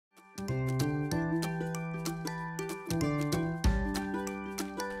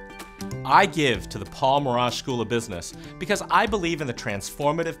I give to the Paul Merage School of Business because I believe in the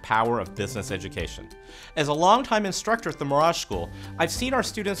transformative power of business education. As a longtime instructor at the Merage School, I've seen our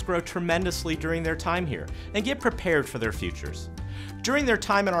students grow tremendously during their time here and get prepared for their futures. During their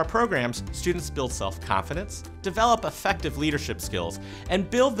time in our programs, students build self-confidence, develop effective leadership skills, and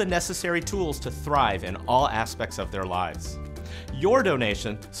build the necessary tools to thrive in all aspects of their lives. Your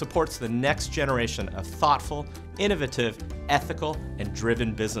donation supports the next generation of thoughtful, innovative, ethical, and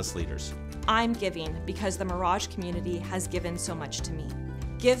driven business leaders. I'm giving because the Merage community has given so much to me.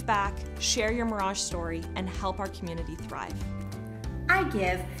 Give back, share your Merage story, and help our community thrive. I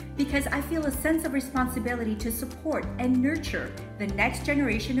give because I feel a sense of responsibility to support and nurture the next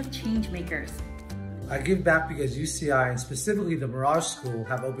generation of change makers. I give back because UCI and specifically the Merage School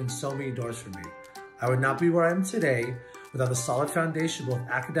have opened so many doors for me. I would not be where I am today without the solid foundation, both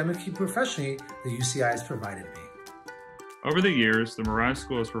academically and professionally, that UCI has provided me. Over the years, the Merage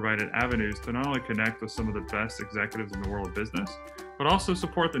School has provided avenues to not only connect with some of the best executives in the world of business, but also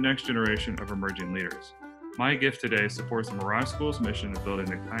support the next generation of emerging leaders. My gift today supports the Merage School's mission of building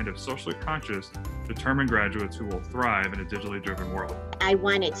the kind of socially conscious, determined graduates who will thrive in a digitally driven world. I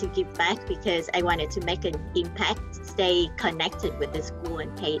wanted to give back because I wanted to make an impact, stay connected with the school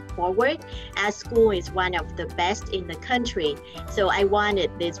and pay it forward. Our school is one of the best in the country, so I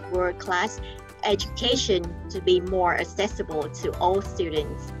wanted this world-class education to be more accessible to all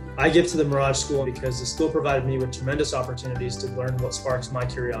students. I give to the Merage School because the school provided me with tremendous opportunities to learn what sparks my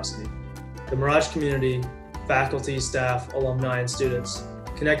curiosity. The Merage community, faculty, staff, alumni, and students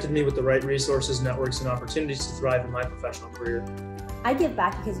connected me with the right resources, networks, and opportunities to thrive in my professional career. I give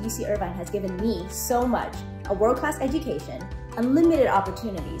back because UC Irvine has given me so much: a world-class education, unlimited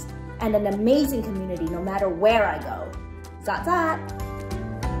opportunities, and an amazing community no matter where I go. Zat zat!